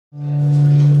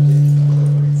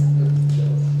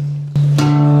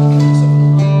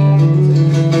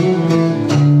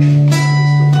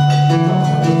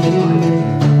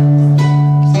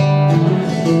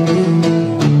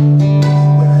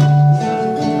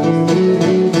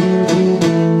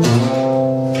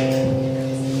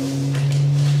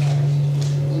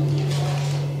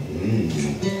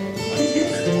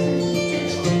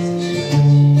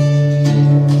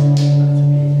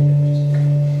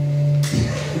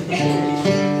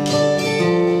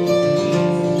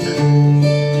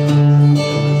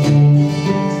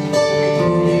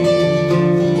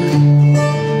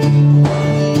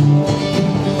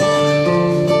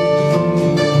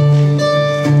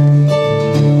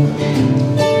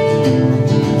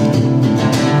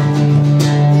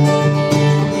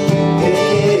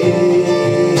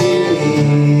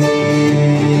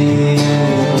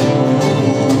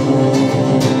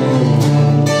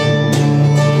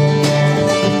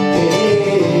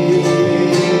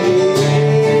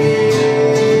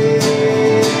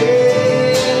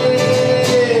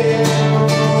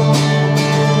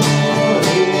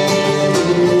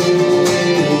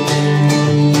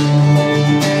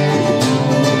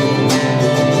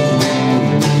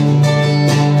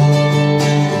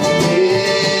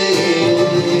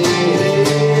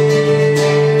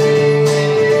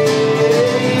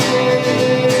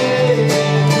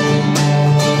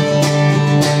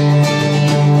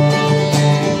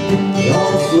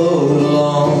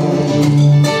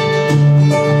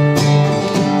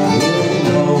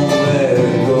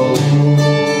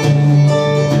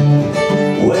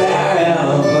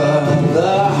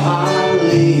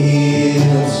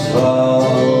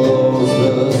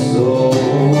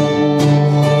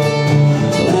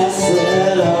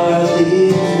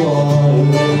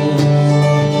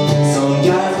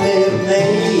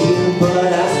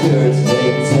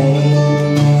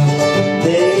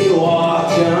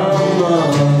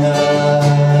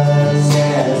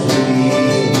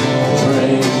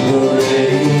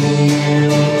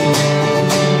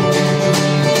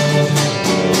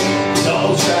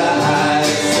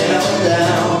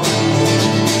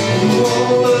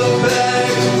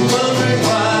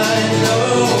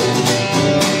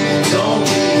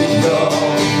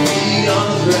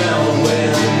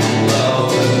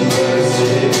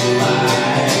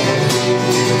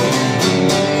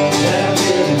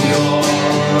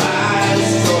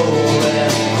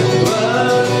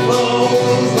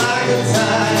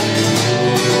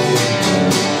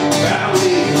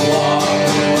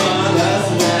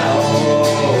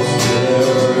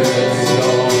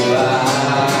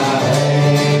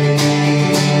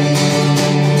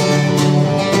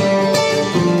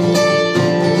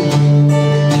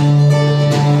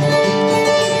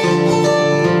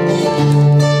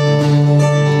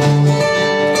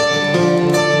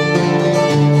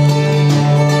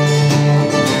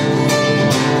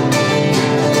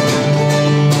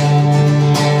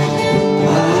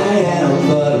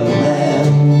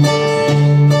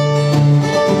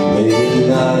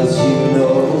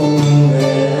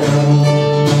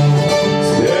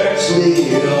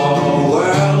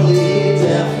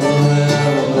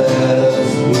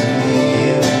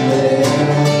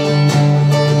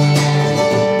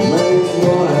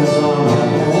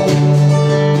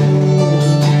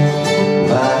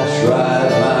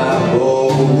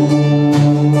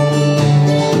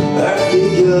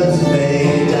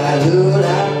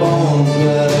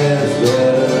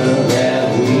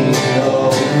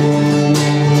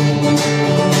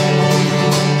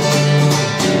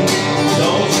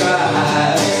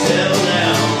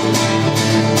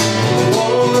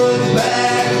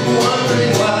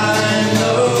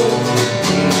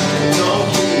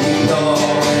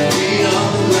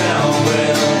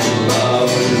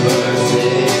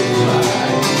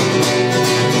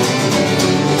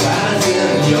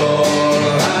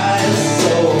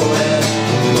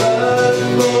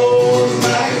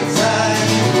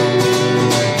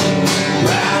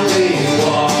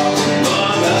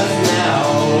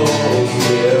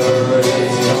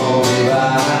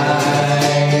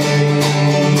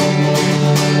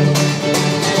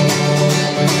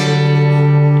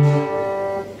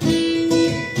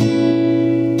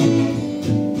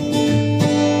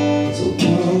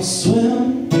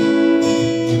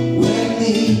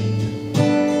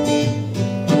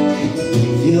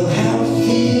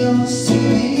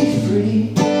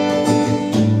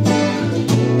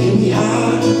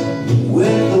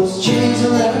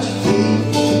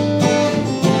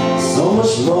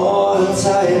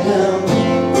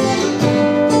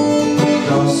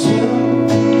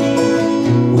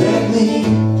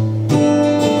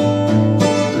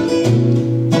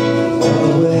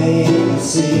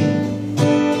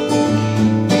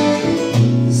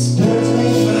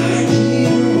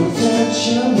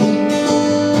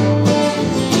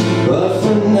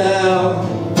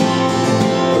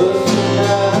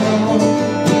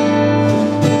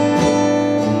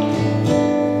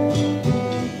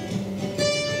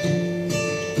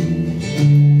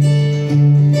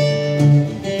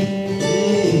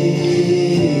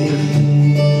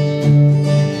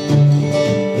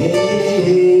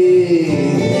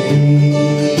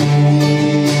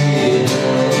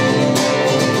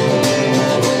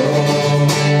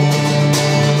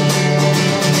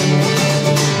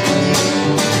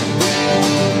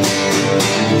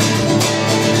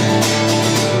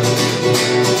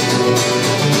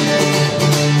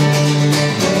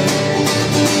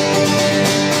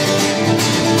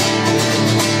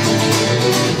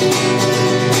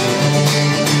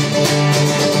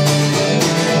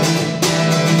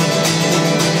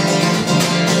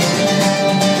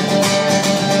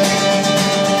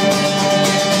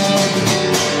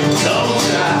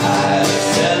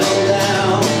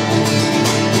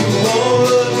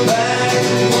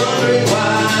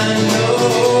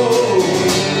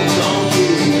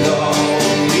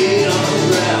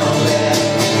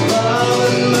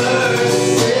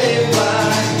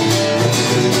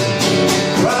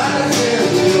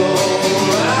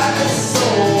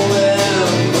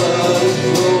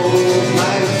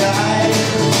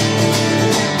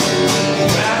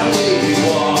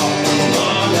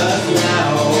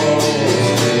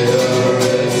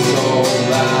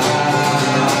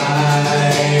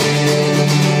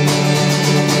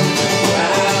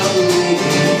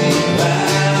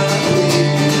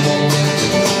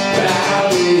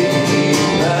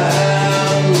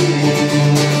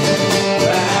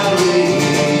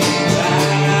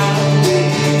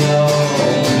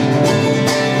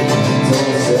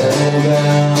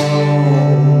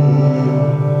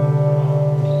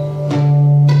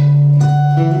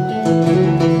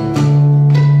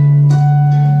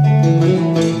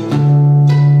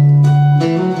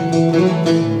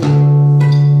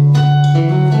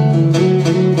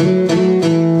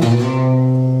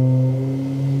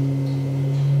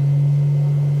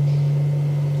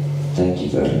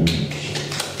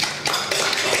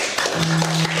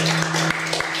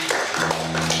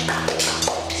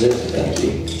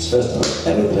first time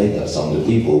I've ever played that song to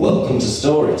people. Welcome to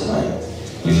Storytime.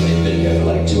 We've been here for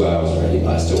like 2 hours already,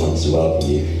 but I still want to welcome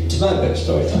you to my bit of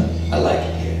Storytime. I like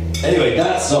it here. Anyway,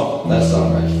 that song right?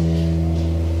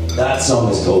 That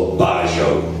song is called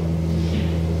Bajo.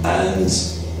 And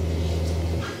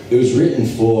it was written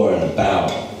for and about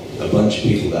a bunch of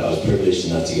people that I was privileged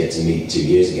enough to get to meet 2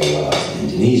 years ago while I was in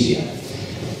Indonesia.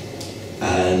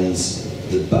 And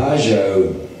the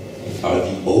Bajo are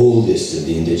the oldest of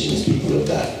the indigenous people of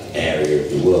that area of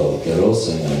the world. They're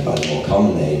also known by the more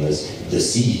common name as the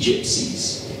Sea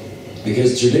Gypsies.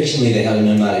 Because traditionally they had a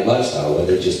nomadic lifestyle where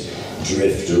they just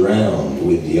drift around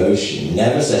with the ocean,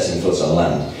 never setting foot on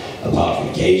land, apart from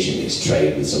occasionally to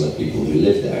trade with some of the people who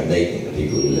live there, and they think the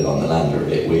people who live on the land are a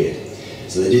bit weird.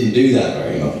 So they didn't do that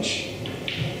very much.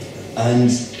 And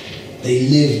they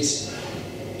lived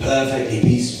perfectly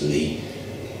peacefully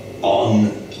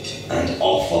on and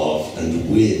off of and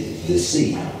with the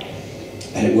sea.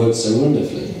 And it worked so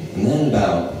wonderfully. And then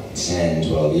about 10,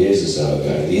 12 years or so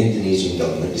ago, the Indonesian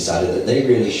government decided that they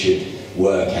really should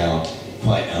work out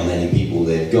quite how many people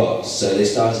they've got. So they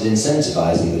started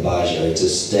incentivizing the Bajo to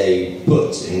stay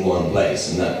put in one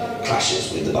place, and that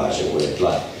clashes with the Bajo way of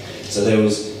life. So there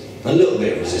was a little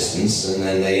bit of resistance, and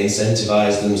then they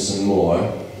incentivized them some more.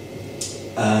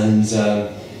 And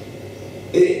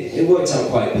it worked out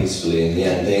quite peacefully in the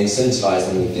end. They incentivized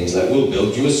them with things like, we'll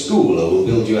build you a school, or we'll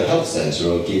build you a health center,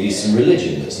 or give you some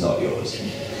religion that's not yours.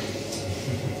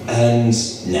 And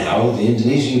now the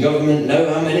Indonesian government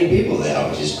know how many people there are,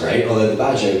 which is great, although the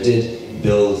Bajo did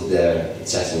build their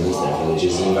settlements, their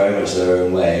villages, in very much their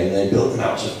own way, and they built them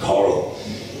out of coral,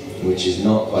 which is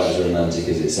not quite as romantic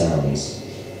as it sounds.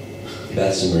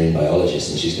 Beth's a marine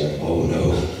biologist, and she's going, oh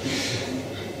no.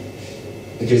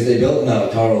 Because they built them out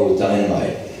of coral with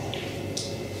dynamite.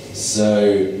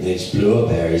 So they just blew up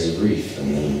areas of reef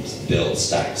and then built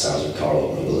stacks out of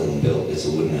coral rubble and built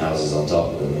little wooden houses on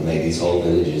top of them and made these whole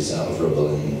villages out of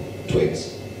rubble and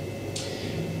twigs.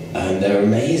 And they're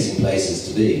amazing places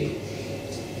to be.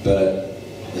 But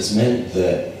it's meant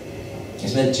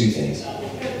two things.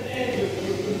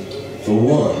 For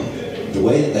one, the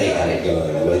way that they had it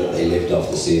going, the way that they lived off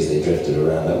the sea as they drifted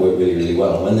around, that worked really, really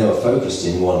well. And when they were focused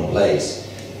in one place,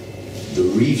 the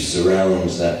reefs around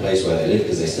that place where they live,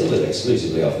 because they still live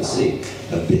exclusively off the sea,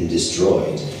 have been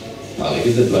destroyed. Partly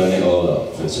because they've blown it all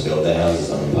up to build their houses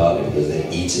on, and partly because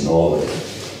they've eaten all of it.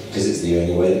 Because it's the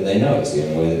only way that they know, it's the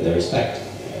only way that they respect.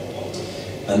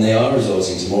 And they are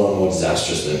resorting to more and more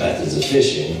disastrous methods of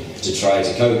fishing to try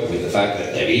to cope with the fact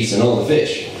that they've eaten all the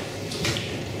fish.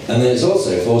 And then it's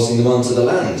also forcing them onto the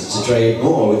land to trade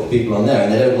more with the people on there,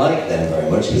 and they don't like them very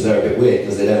much because they're a bit weird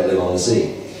because they don't live on the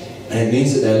sea. And it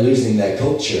means that they're losing their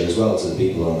culture as well to the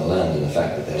people on the land, and the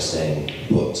fact that they're staying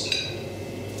put.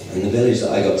 And the village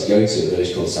that I got to go to, a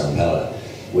village called Sampella,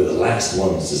 were the last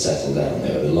ones to settle down.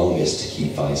 They were the longest to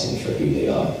keep fighting for who they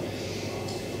are.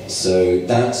 So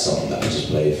that song that I just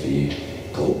played for you,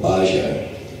 called Bajo,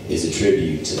 is a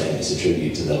tribute to them. It's a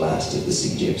tribute to the last of the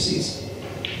Sea Gypsies.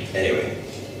 Anyway,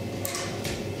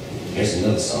 here's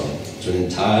another song to an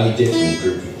entirely different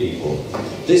group of people.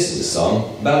 This is a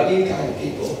song about you kind of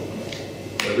people,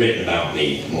 but written about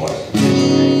me more.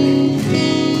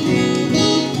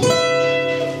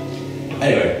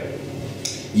 Anyway,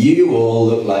 you all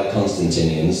look like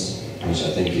Constantinians, which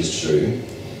I think is true.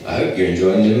 I hope you're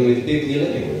enjoying living with the people you're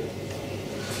living with.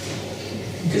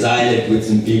 Because I lived with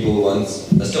some people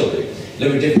once, I still do,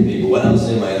 lived with different people. When I was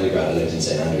in my undergrad, I lived in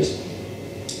St Andrews.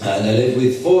 And I lived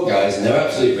with 4 guys, and they're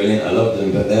absolutely brilliant, I love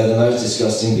them, but they're the most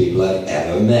disgusting people I've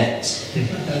ever met.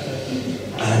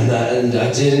 and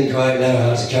I didn't quite know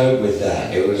how to cope with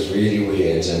that. It was really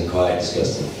weird and quite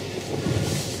disgusting.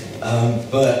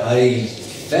 But I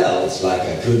felt like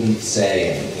I couldn't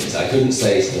say anything. I couldn't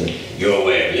say to them, your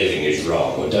way of living is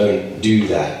wrong, or don't do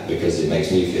that because it makes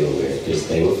me feel weird, because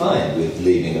they were fine with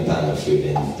leaving a pan of food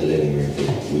in the living room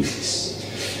for weeks.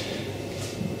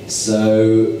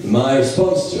 So my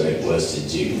response to it was to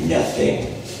do nothing.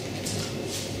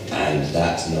 And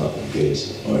that's not a good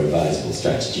or advisable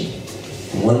strategy.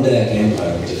 And one day I came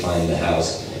home to find the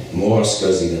house more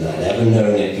scuzzy than I'd ever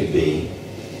known it could be,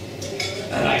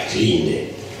 and I cleaned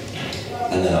it.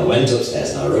 And then I went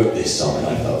upstairs and I wrote this song, and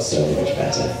I felt so much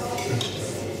better.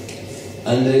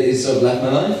 And it sort of left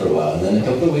my mind for a while, and then a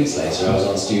couple of weeks later I was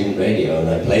on student radio and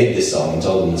I played this song and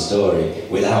told them the story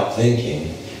without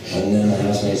thinking. And then my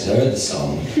housemates heard the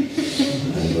song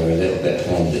and were a little bit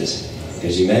offended.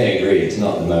 Because you may agree, it's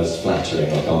not the most flattering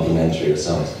or complimentary of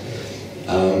songs.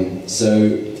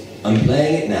 So I'm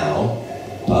playing it now,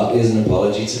 partly as an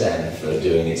apology to them for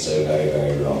doing it so very,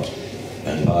 very wrong,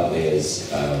 and partly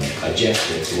as a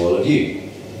gesture to all of you.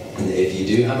 And if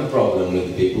you do have a problem with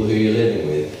the people who you're living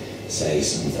with, say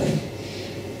something.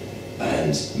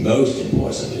 And most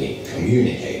importantly,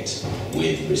 communicate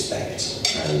with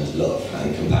respect and love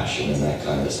and compassion and that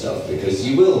kind of stuff, because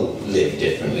you will live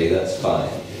differently, that's fine.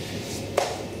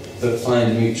 But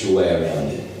find a mutual way around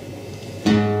it.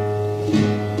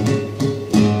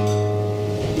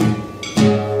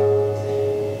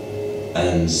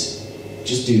 And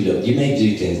just do look. You may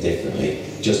do things differently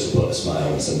just to put a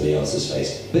smile on somebody else's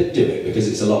face, but do it because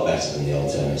it's a lot better than the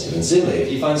alternative. And similarly,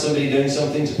 if you find somebody doing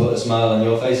something to put a smile on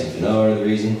your face and for no other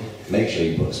reason, make sure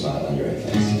you put a smile on your own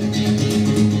face.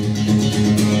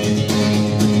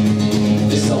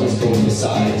 This song is called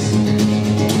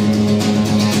Besides.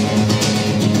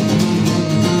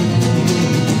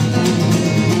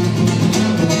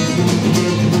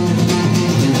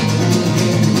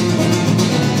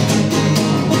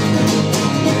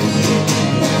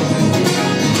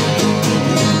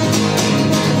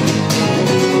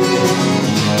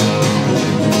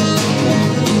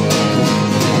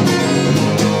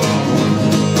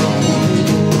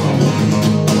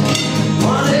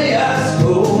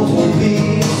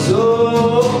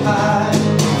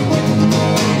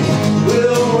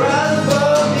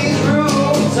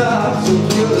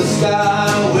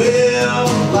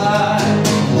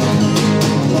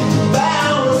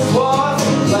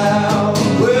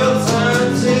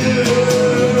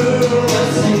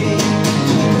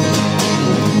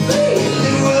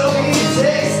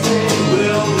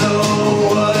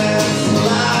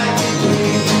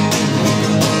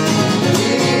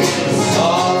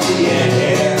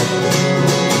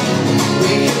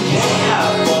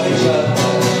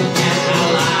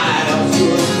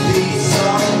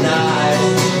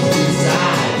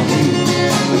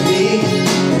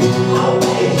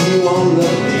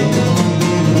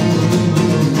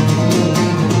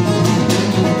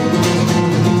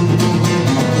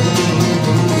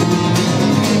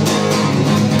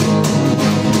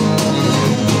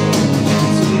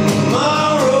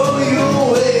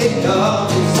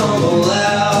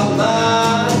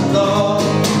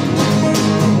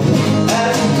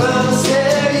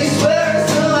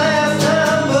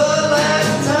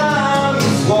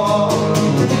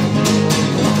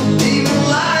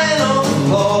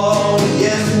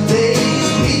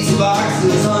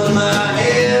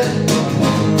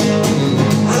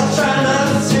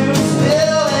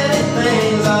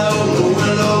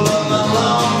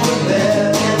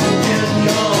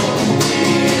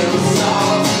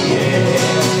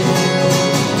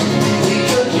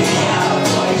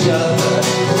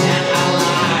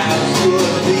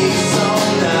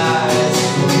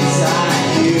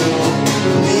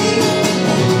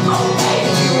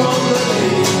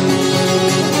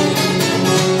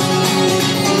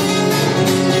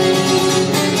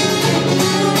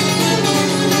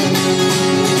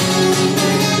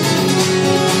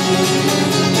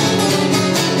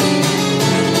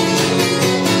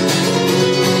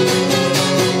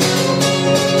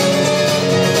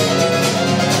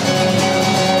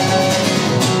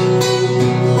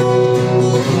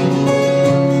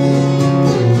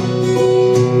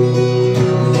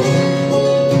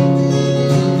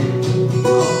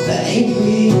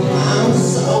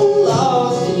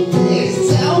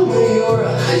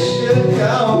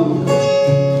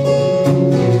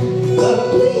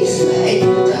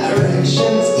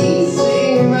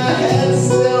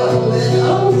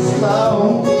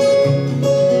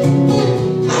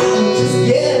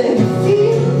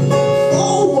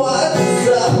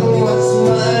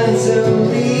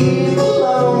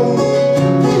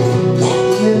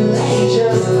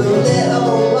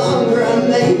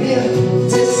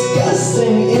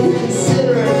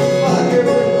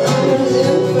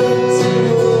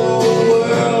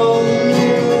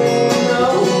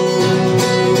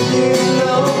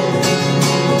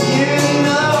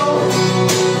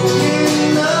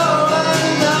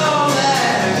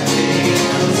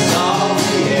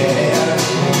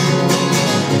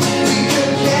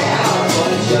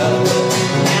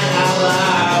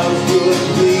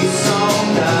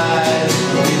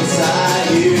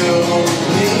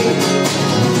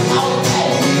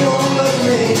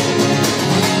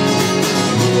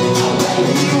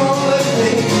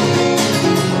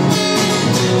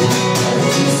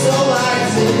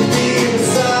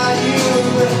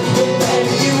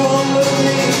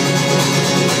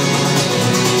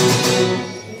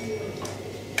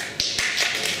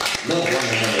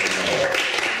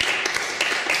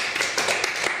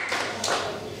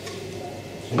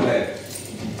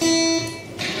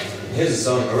 Here's a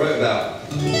song I wrote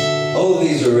about. All of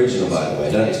these are original, by the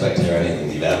way. Don't expect to hear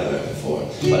anything you've ever heard before.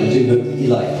 But I do hope that you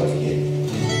like what you hear.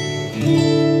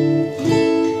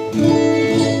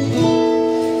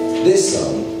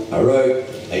 I wrote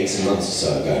 18 months or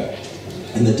so ago.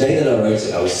 And the day that I wrote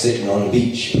it, I was sitting on a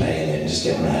beach playing it and just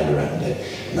getting my head around it.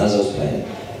 And as I was playing,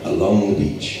 along the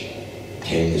beach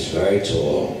came this very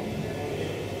tall,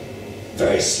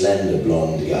 very slender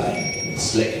blonde guy with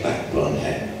slick back blonde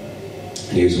hair.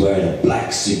 And he was wearing a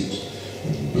black suit,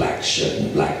 with a black shirt and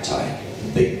a black tie,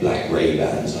 and big black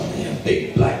Ray-Bans on. He had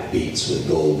big black beats with a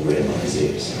gold rim on his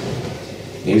ears.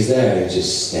 And he was there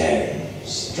just staring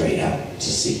straight out to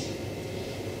sea.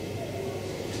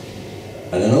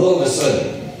 And then all of a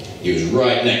sudden, he was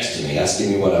right next to me,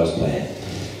 asking me what I was playing.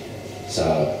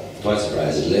 So, quite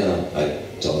surprisedly, I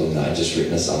told him that I'd just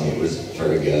written a song. It was for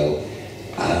a girl,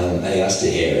 and he asked to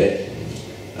hear it.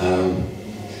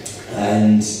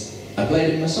 And I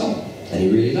played him my song, and he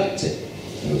really liked it.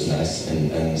 It was nice,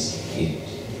 and he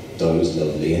thought it was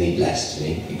lovely, and he blessed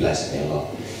me. He blessed me a lot.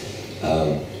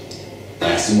 I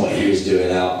asked him what he was doing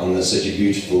out on such a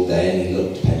beautiful day, and he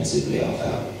looked pensively off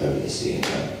out over the sea and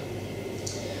went,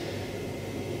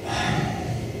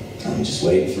 I'm just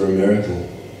waiting for a miracle.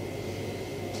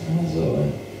 And I thought,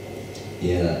 well,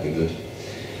 yeah, that'd be good.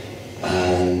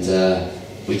 And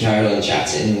we carried on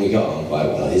chatting, and we got on quite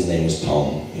well. His name was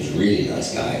Tom. He was a really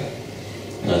nice guy.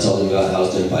 And I told him about how I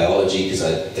was doing biology, because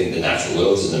I think the natural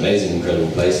world is an amazing,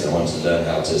 incredible place, and I wanted to learn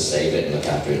how to save it and look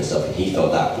after it and stuff. And he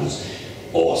thought that was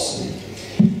awesome.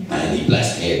 And he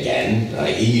blessed me again.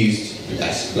 He used,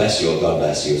 bless you or God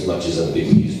bless you, as much as other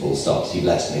people use full stops. He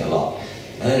blessed me a lot.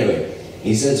 And anyway,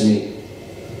 he said to me,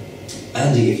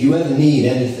 Andy, if you ever need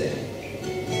anything,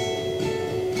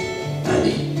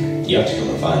 Andy, you have to come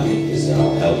and find me, because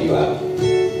I'll help you out.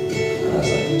 And I was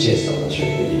like, cheers, Tom, that's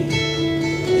really good of you.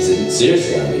 He said,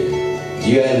 seriously, Andy, if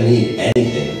you ever need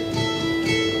anything,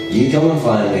 you come and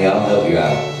find me, I'll help you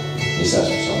out. He said,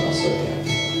 Tom, I'll sort it out.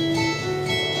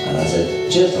 And I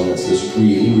said, cheers, Tom, that's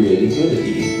really, really good of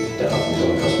you. Don't often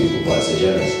come across people quite so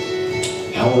generous.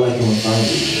 How will I come and find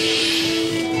you?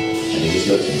 And he just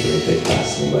looked into a big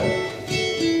glass and he went,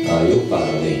 oh, you'll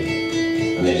find me.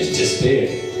 And they just disappeared.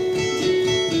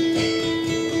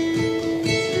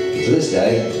 To this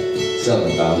day, still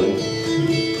haven't found him.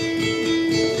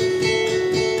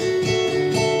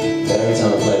 But every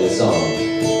time I play this song,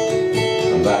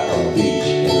 I'm back on the beach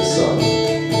in the sun.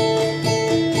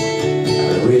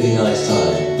 Having a really nice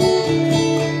time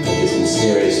with this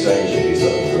mysterious stranger who's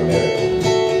looking for a miracle.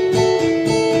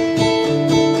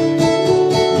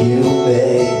 You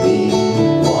make me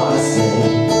wanna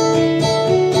sing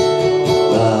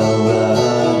lullabies.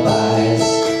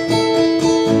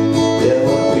 They're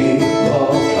what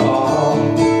people call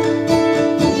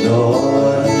an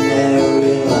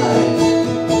ordinary life.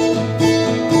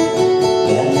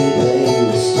 Let me play you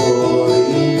a story.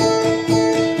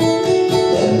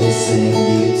 Let me sing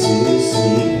you to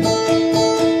sleep.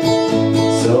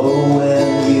 So when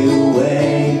you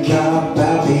wake up,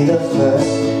 I'll be the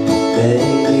first thing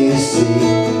you see.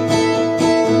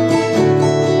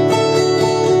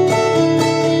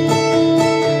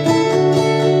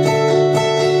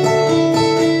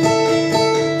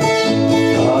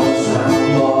 Cause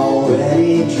I'm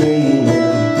already dreaming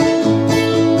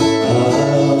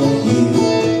of you.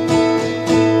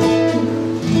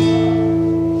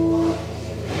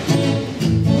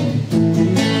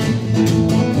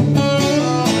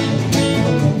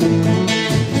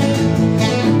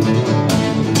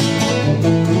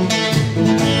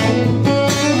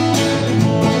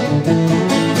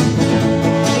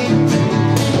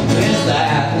 Is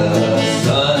that the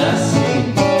sun I see?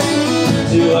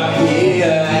 Do I hear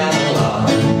an alarm?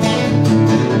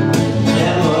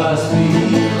 There must be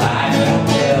life out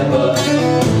there, but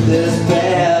this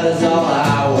bed is all I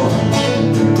want.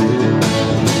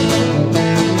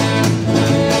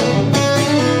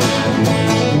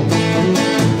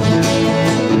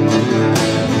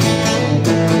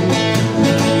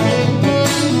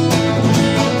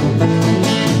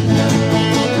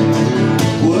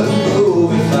 Wouldn't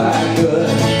move if I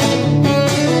could.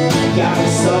 Got me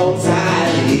so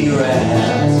tightly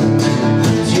wrapped.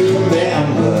 Do you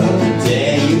remember the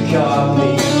day you caught me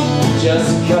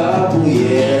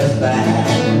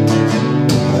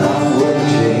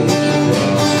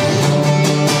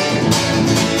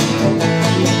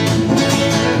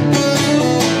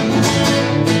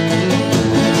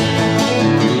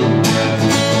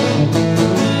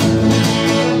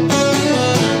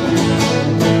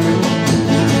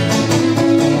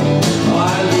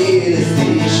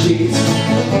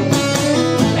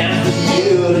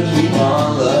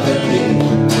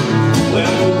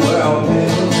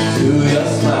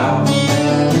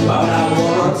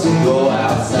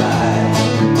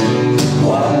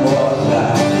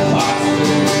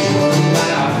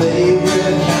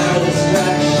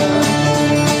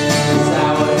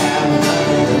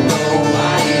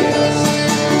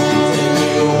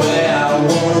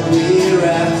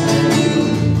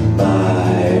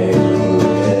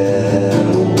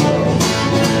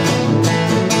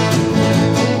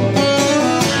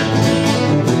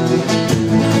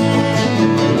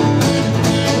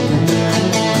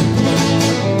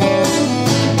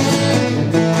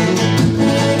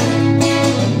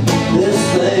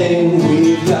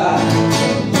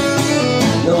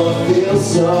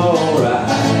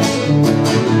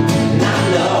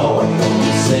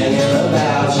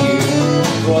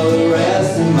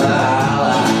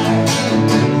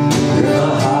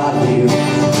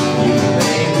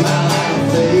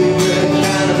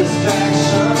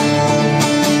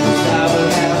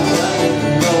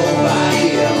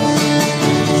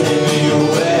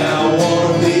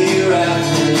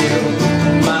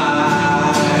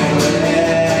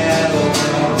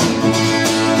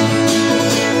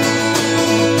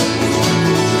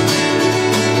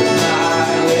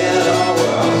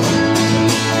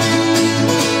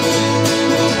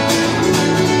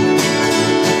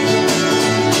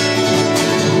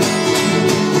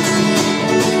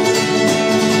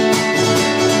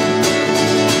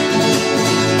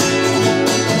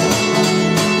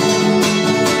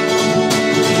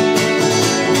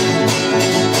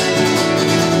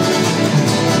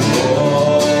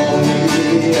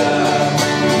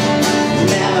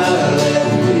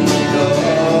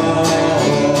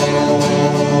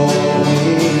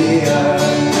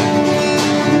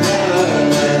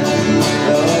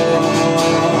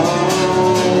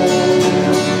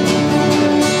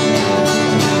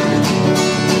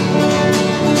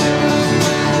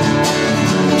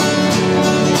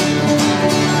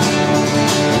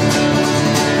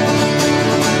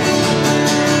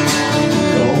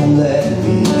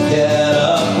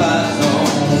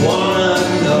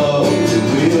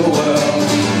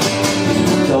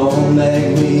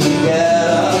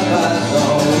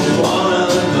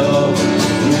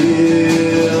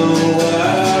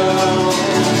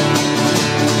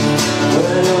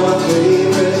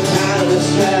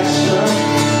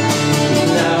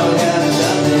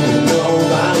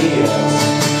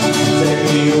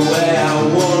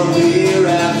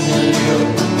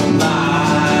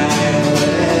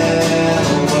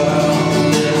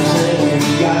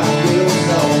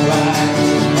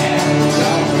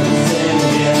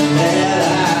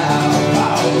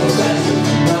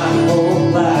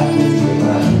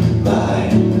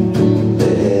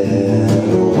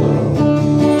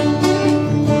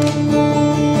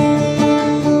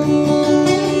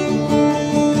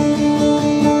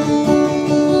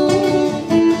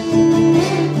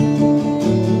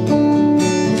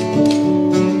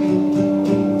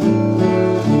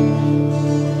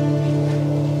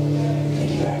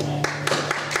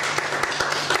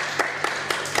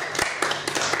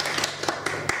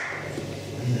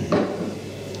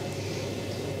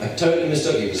totally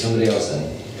mistook you for somebody else then.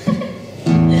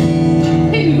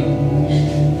 Who?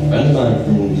 Friend of mine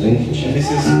from Lincolnshire.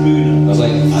 Mrs. Spooner. I was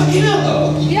like, fucking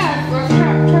hell. Yeah, I've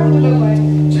travelled a long way.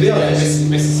 To be honest,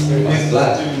 Mrs. Spooner. I'm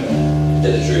glad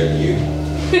that it's real you.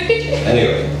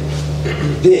 Anyway,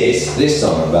 this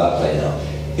song I'm about to play now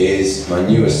is my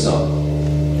newest song.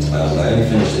 I only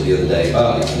finished it the other day,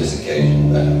 partly for this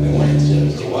occasion, but I've been wanting to do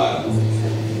it for a while.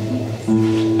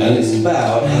 And it's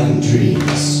about having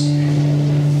dreams.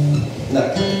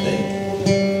 That kind of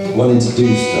thing. Wanting to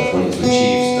do stuff, wanting to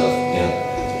achieve stuff,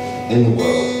 in the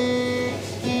world.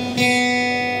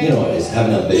 You know what it is,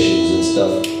 having ambitions and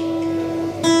stuff.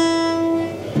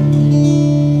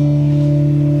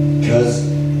 Because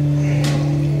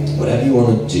whatever you want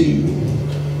to do,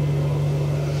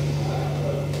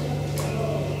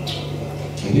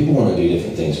 and people want to do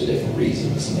different things for different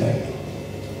reasons, you know.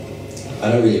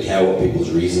 I don't really care what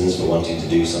people's reasons for wanting to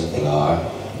do something are,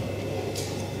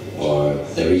 or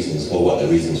their reasons, or what their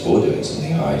reasons for doing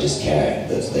something are. I just care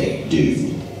that they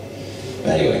do.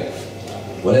 But anyway,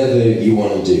 whatever you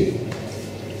want to do,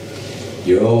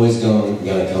 you're always going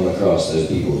to come across those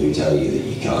people who tell you that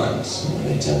you can't, and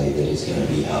they tell you that it's going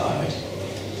to be hard.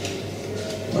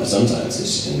 Well, sometimes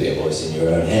it's just going to be a voice in your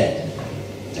own head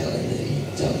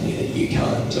telling you that you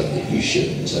can't, or that you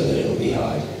shouldn't, or that it'll be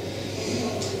hard.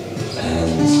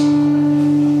 And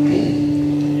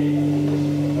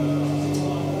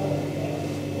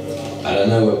I don't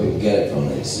know where people get it from.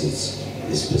 It's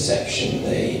this perception.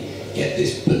 They get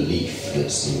this belief that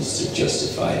seems to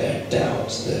justify their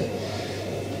doubts that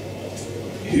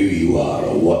who you are,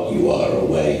 or what you are, or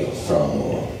where you're from,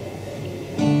 or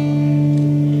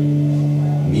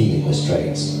meaningless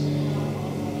traits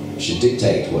should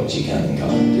dictate what you can and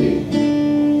can't do.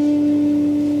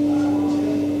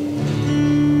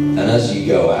 And as you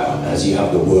go out, as you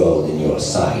have the world in your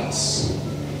sights,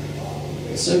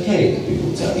 it's okay that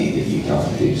people tell you that you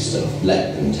can't do stuff.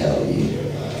 Let them tell you.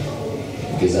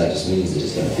 Because that just means that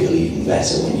it's going to feel even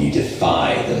better when you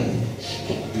defy them.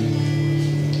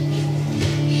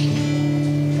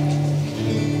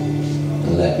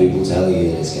 And let people tell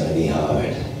you that it's going to be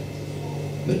hard.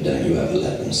 But don't you ever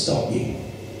let them stop you.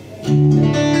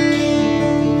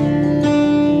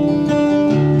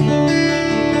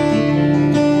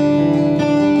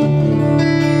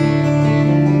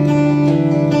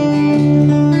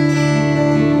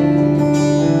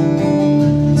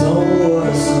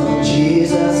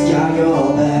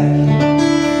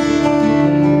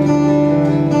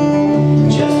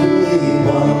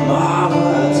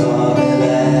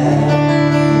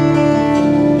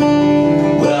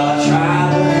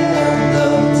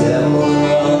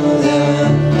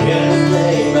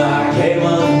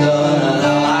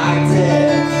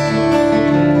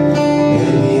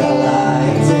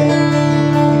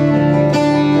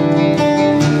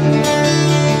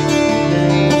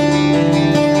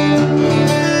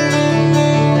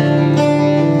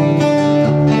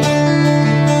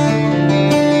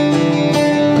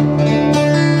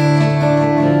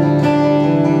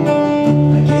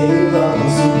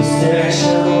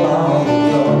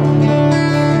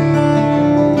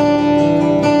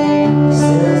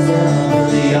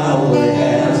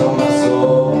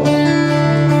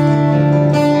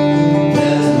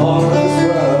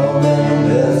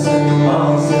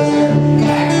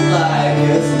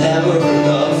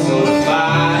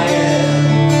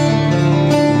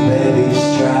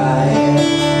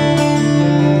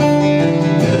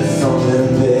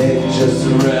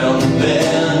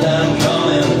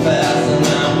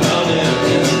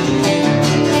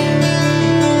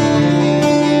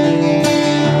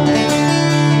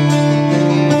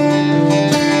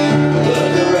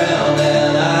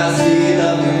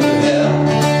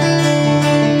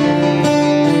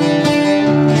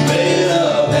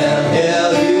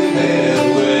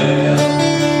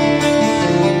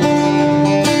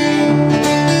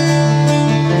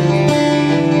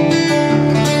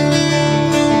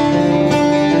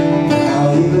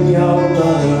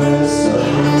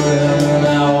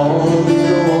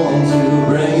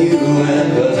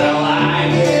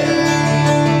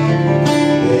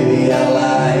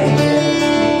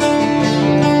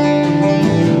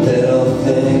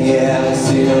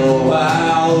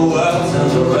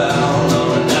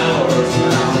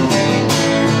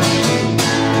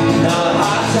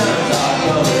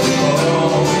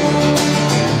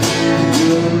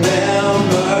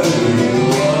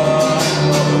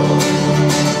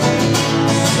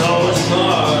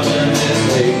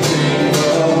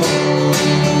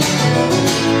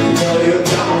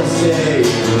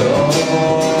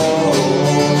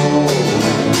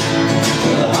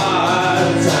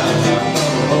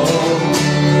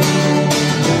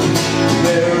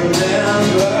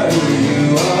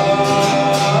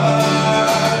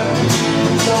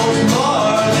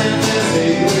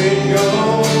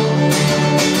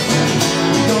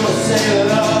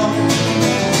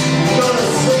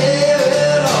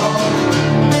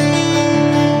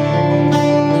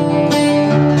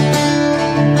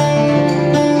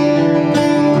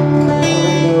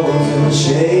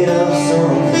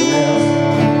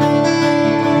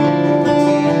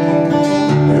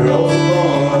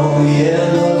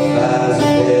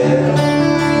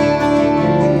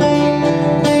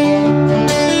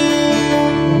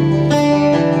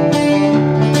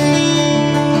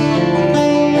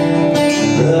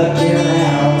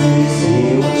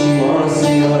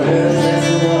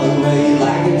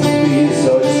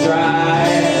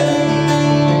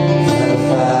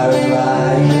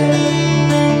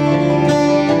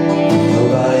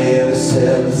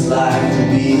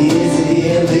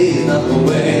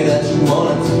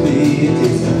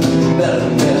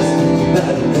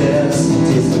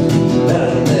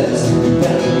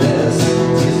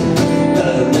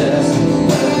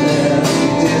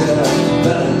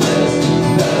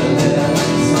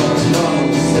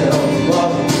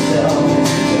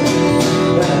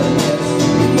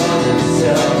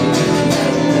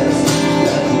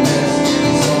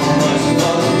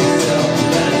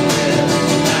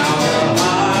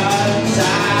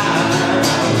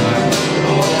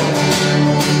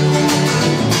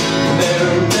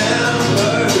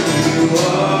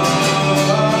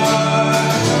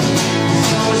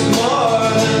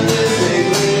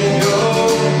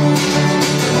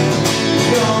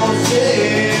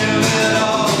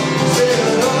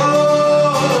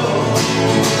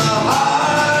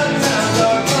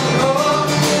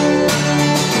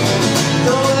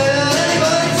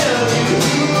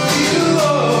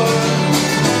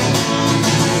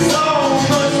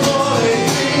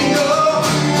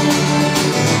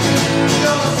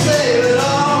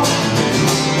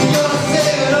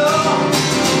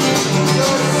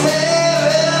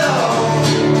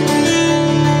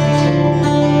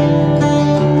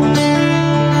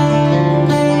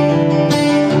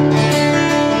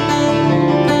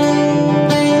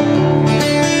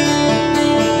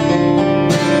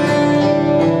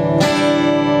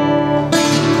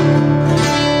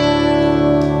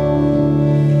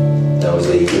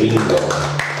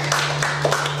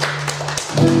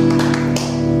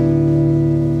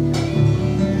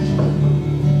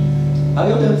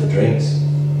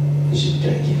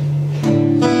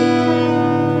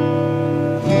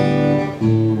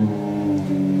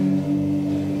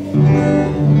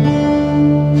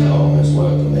 That almost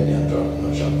worked, but maybe I'm drunk, I'm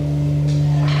not sure.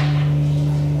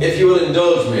 If you will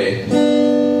indulge me,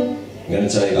 I'm going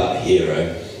to tell you about a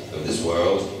hero of this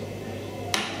world.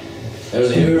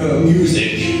 There's a hero of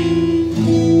music. It's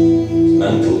a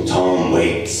man called Tom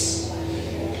Waits.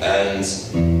 And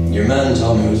your man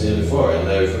Tom, who was here before, I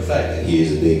know for a fact that he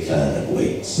is a big fan of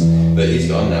Waits. But he's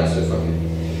gone now, so fuck him.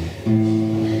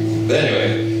 But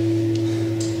anyway,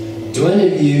 do any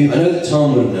of you, I know that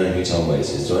Tom would have known who Tom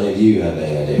Waits is. Do any of you have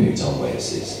any idea who Tom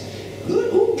Waits is? Good,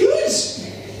 oh good!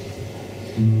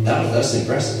 That's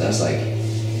impressive. That's like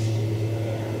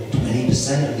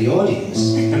 20% of the audience.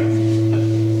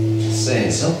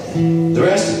 Saying something. The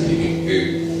rest of you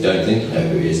who don't think you know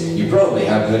who he is, you probably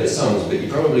have heard his songs, but you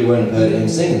probably won't have heard him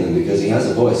singing them because he has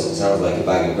a voice that sounds like a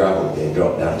bag of gravel being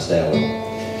dropped down a stairwell.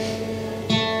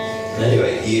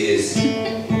 Anyway, he is...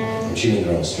 I'm tuning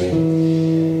the wrong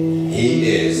string. He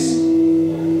is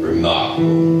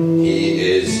remarkable. He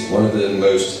is one of the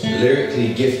most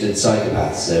lyrically gifted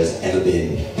psychopaths there's ever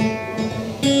been.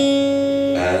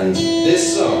 And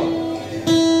this song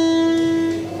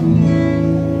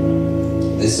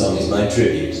is my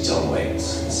tribute to Tom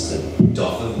Waits. It's the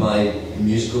doff of my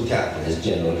musical cap in his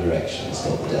general direction. It's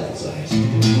called The Devil's Eyes.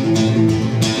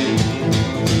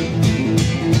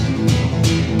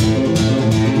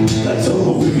 Like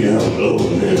some we out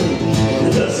blowing them, the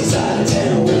dusty side of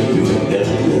town where you ain't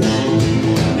never been.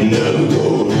 You never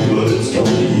know what it's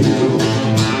coming to you.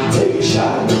 Take a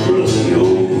shot in the rusty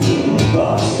old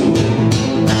bar stool.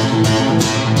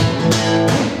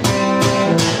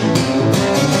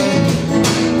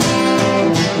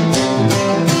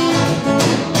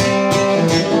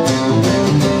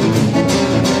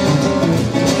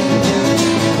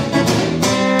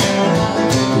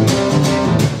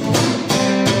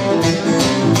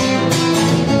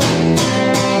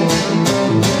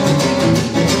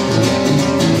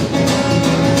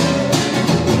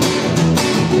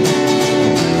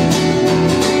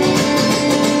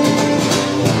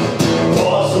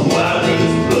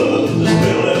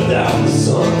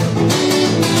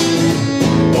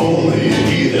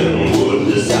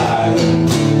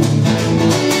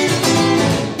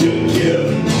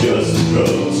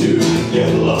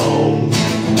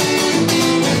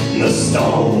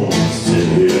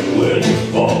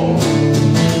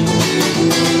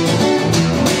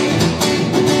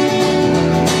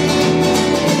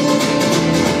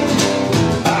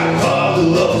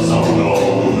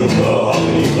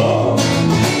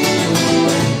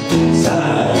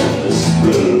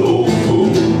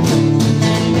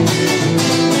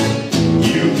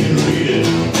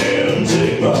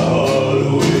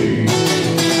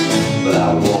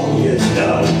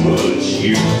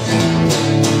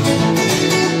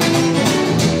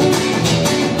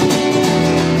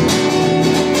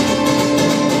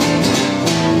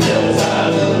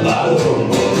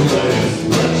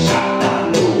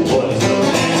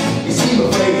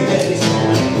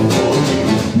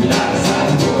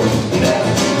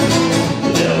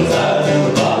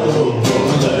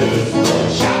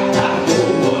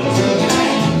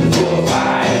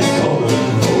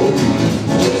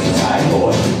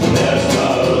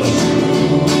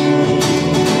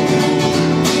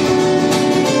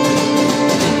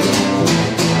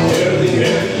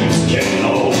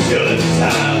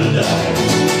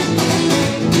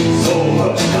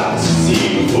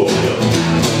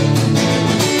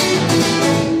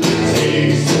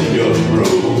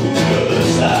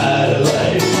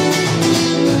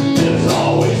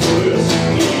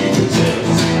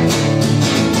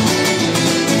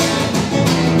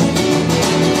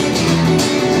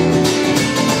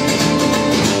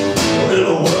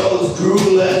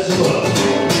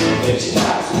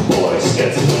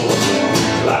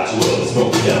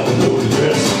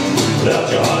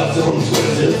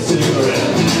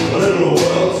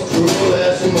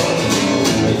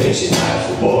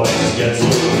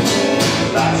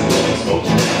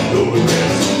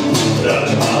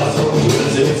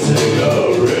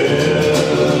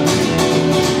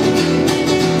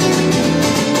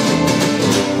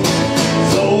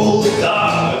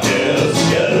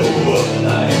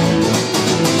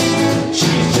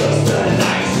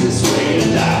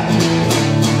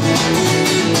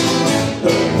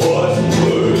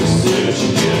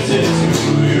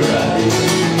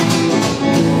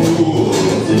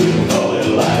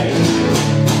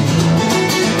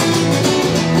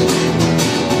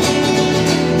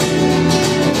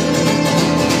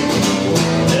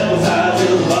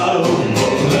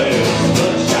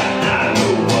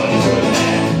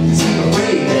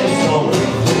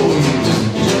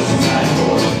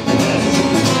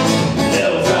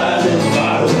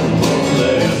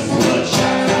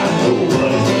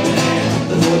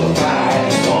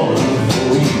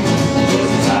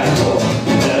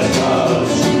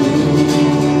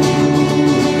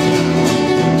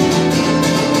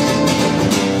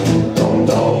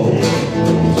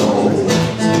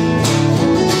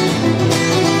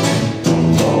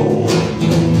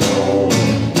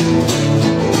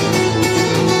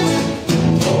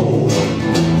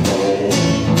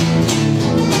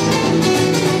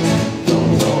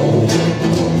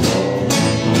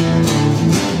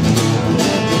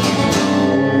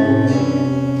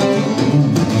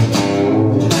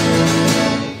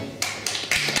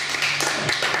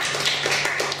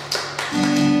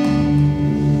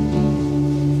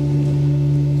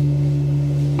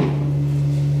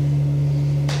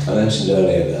 mentioned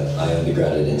earlier that I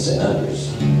undergraded in St. Andrews,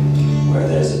 where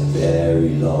there's a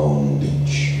very long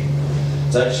beach.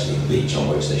 It's actually a beach on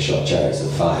which they shot chariots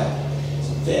of fire. It's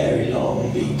a very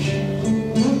long beach.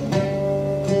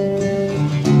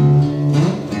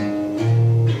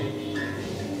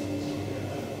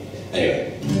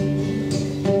 Anyway.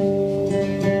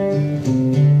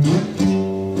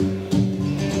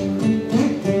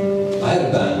 I had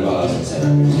a band while I was in St.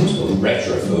 Andrews. It was called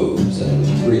Retrophobes, and it was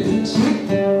brilliant.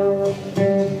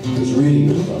 It was really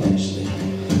good fun, actually.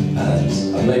 And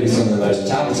I've played with some of the most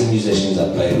talented musicians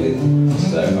I've played with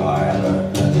so far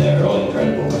ever, and they're all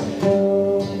incredible.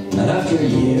 And after a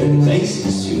year, the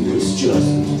bassist, who was just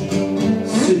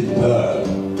superb,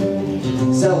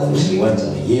 selfishly went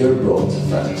on a year abroad to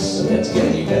France, so we had to get a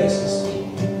new bassist.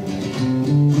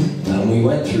 And we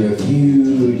went through a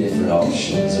few different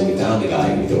options, and we found a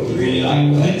guy who we thought we really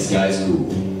liked. Like, this guy's cool.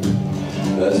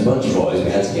 But as a bunch of boys, we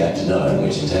had to get to know him,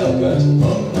 which entailed going to the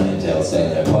pub, and that entailed staying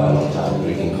there quite a long time and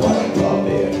drinking quite a lot of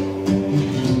beer.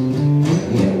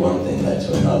 And you know, one thing led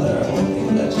to another, and one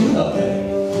thing led to another.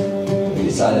 We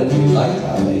decided we liked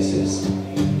our bassist.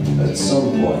 But at some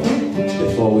point,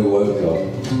 before we woke up,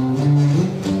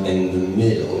 in the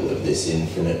middle of this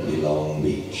infinitely long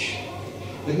beach,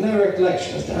 with no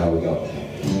recollection as to how we got there.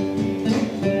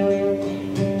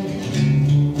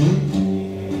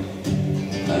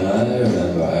 And I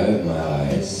remember I opened my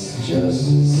eyes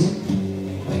just as,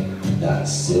 like, that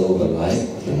silver light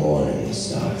of the morning was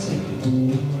starting.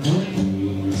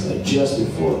 So just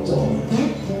before dawn,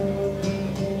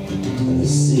 and the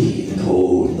sea, the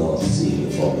cold North Sea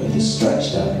before me, just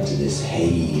stretched out into this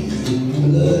haze,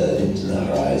 blurred into the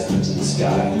horizon, into the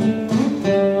sky.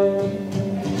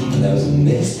 And there was a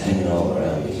mist hanging all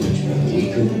around the beach. Remember,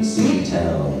 we couldn't see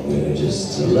town. We were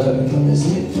just alone on this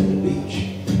infinite beach.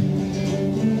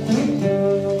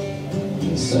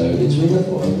 And so between the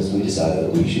four of us, we decided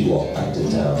that we should walk back to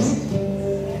town.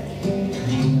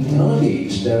 And on a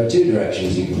beach, there are two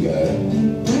directions you can go.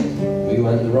 We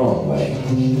went the wrong way.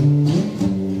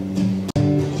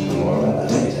 More about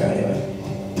that later, anyway.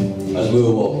 As we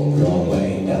were walking the wrong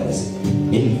way down this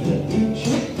infinite beach,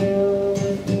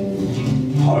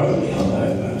 horribly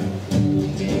hungover,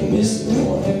 in the mist of the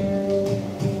morning,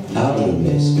 out of the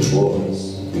mist before us,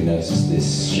 we noticed this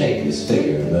shapeless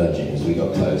figure emerging as we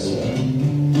got closer.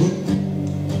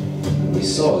 We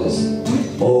saw this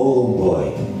old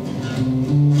boy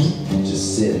just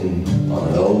sitting on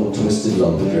an old twisted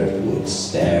lumber driftwood,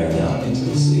 staring out into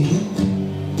the sea.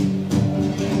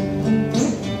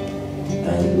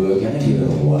 And we were going to give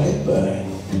him a wide berth.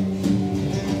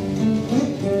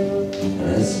 And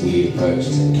as we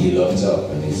approached him, he looked up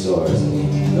and he saw us, and he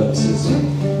looked at us in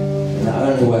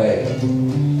the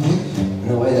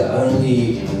way that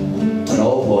only an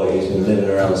old boy who's been living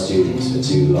around students for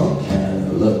too long can. A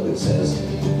look that says,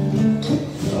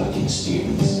 fucking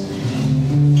students.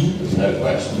 There's no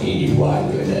question, he knew why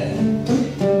we were there.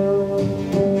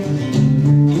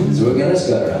 So we're going to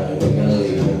skirt around him, we're going to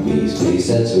leave him in peace. But he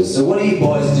said to us, so what are you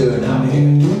boys doing out here?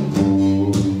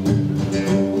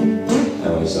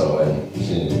 And we saw him,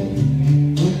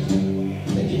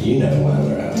 thinking, you know why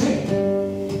we're out here.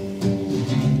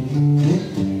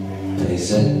 And he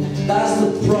said, that's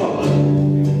the problem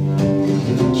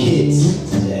with the kids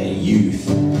today, youth.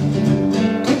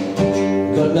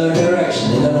 They've got no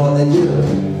direction, they don't know what they're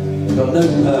doing. They've got no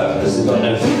purpose, they've got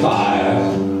no fire.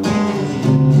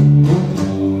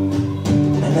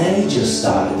 And then he just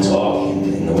started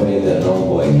talking in the way that an old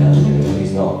boy can do if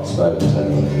he's not spoken to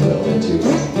anyone a little bit too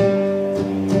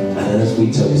long. And as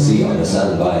we took a seat on the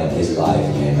sandbar, his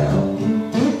life came out.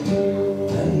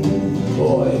 And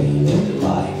boy, he lived a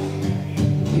life.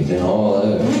 He'd been all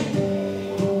over. I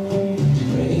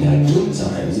mean, he had good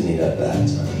times and he had bad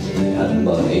times. And he had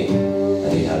money,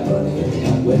 and he had money, and he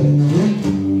had women.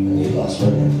 And he lost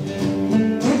women.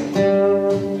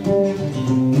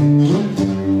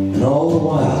 And all the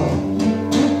while,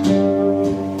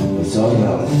 we were talking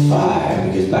about the fire,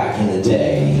 because back in the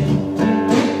day,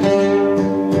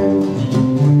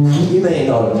 you may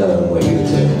not have known what you were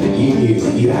doing, but you knew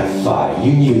that you had fire.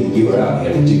 You knew that you were out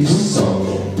here to do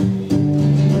something.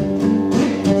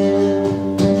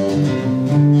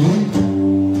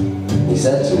 He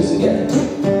said to us again,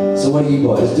 so what are you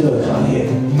boys doing out here?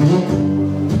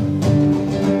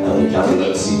 And we kind of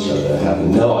looked at each other,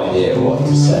 having no idea what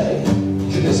to say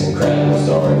to this incredible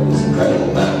story, this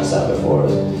incredible man sat before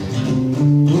us.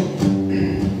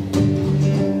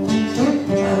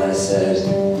 And I said,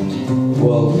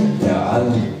 well, yeah, I'm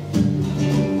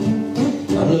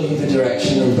looking for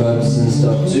direction and purpose and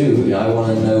stuff too. You know, I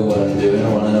want to know what I'm doing, I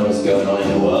want to know what's going on in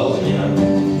the world, and you know,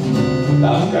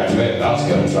 about to graduate, about to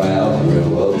go and try out in the real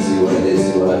world, see what it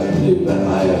is, see what I can do, but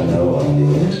I have no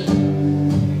idea.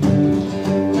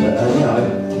 But you know,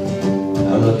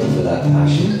 I'm looking for that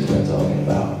passion that we're talking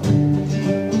about.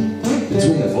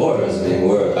 Between the four of us, I mean,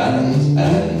 we're a band,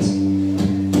 and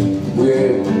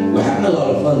we're having a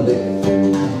lot of fun, but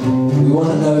we want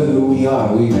to know who we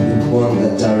are. We want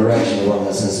that direction, we want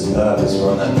that sense of purpose, we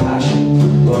want that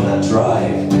passion, we want that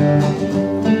drive.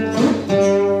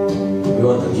 We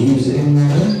want the music.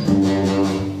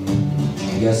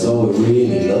 I guess all we're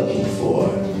really looking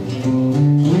for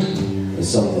is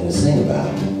something to sing about.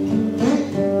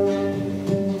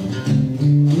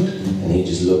 And he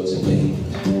just looked at me.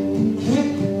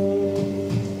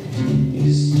 He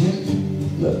just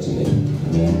looked at me.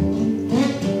 And then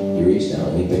he reached out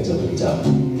and he picked up a guitar.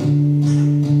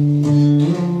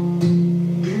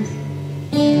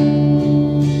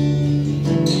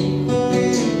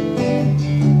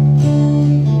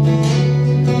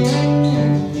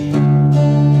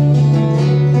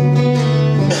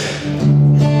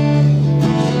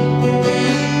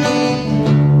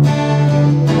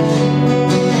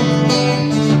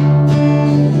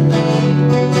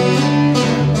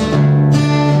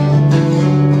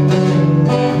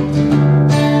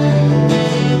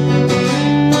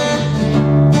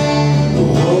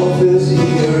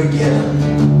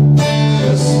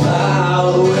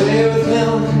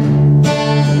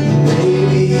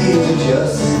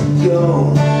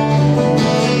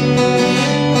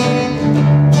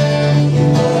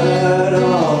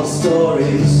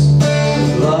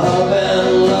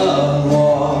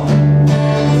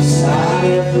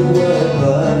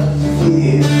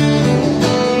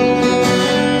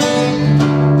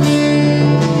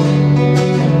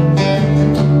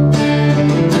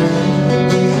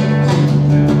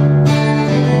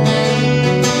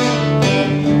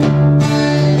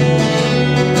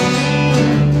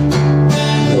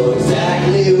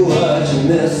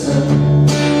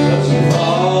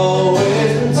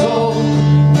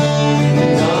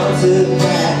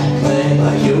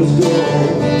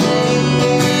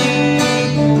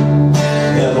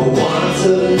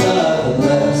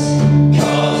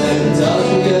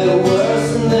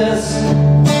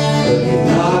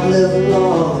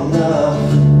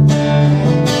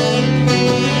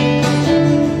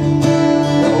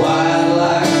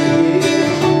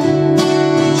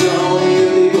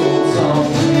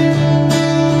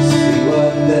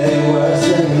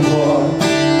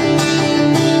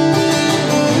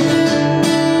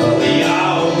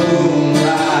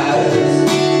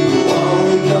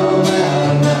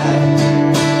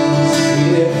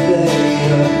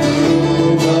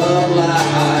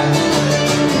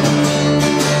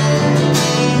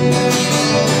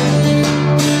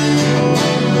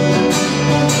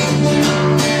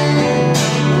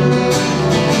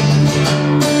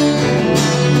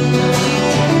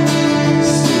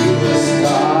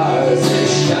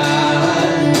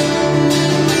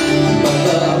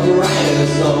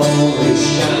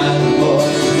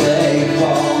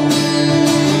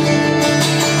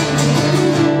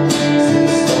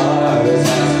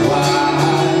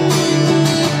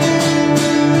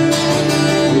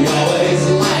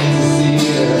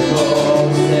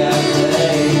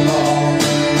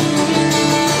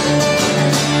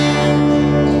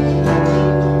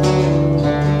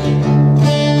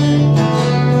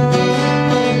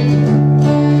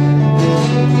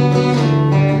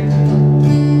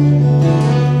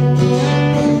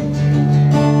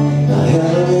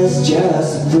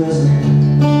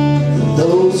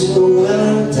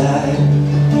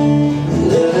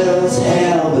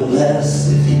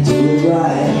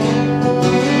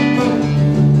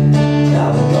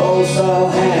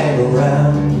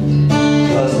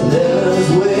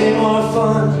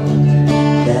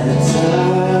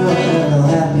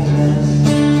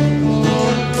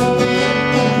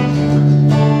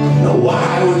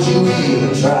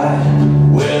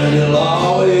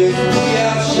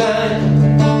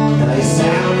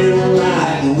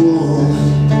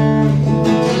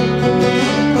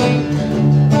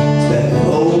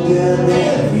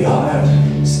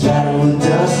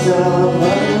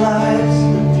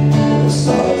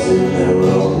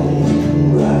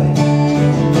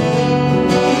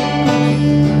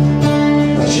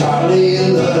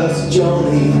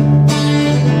 Joni